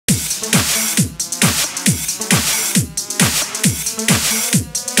Face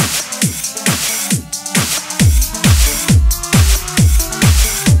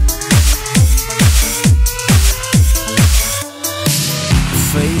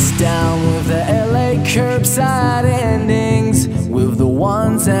down with the LA curbside endings, with the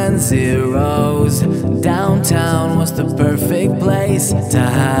ones and zeros. Downtown was the perfect place to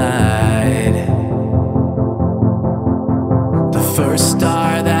hide. The first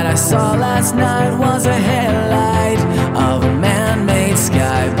star that I saw last night was a headlight of a man-made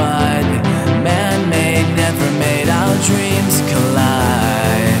sky, but man-made never made our dreams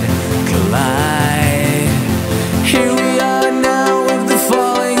collide, collide. Here we are now with the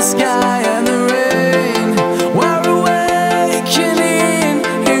falling sky and the rain. We're awakening.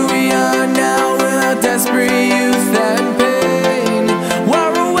 Here we are now with our desperate youth and pain.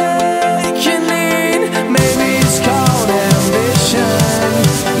 We're awakening. Maybe it's called ambition.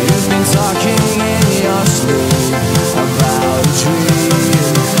 You've been talking in your sleep about a dream.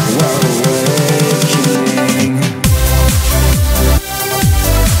 We're awakening.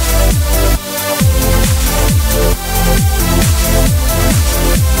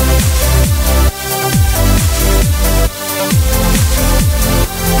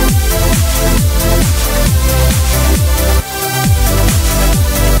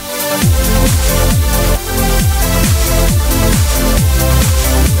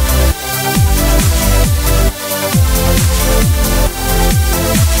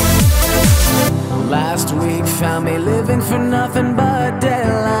 Last week found me living for nothing but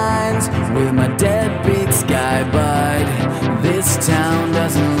deadlines with my deadbeat sky, but this town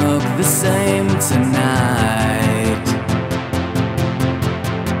doesn't look the same tonight.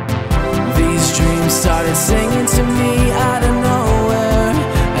 These dreams started singing to me out of nowhere,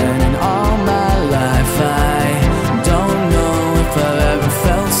 and in all my life I don't know if I've ever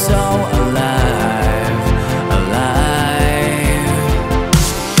felt so alive, alive.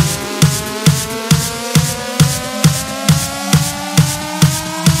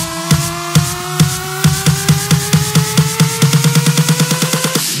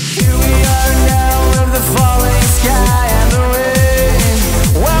 Here we are now with the falling sky and the rain.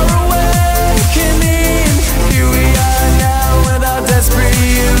 We're awakening. Here we are now with our desperate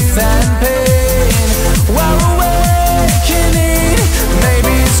youth and pain. We're awakening.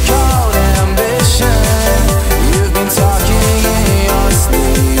 Maybe it's called ambition. You've been talking in your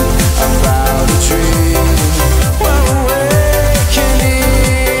sleep about a dream. We're awakening.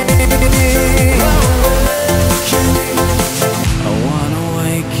 We're awakening. I wanna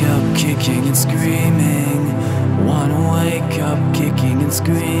wake up kicking and screaming. Wanna wake up kicking and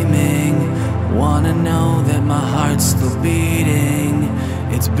screaming. Wanna know that my heart's still beating.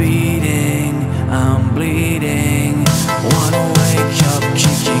 It's beating, I'm bleeding. Wanna wake up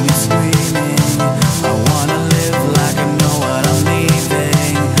kicking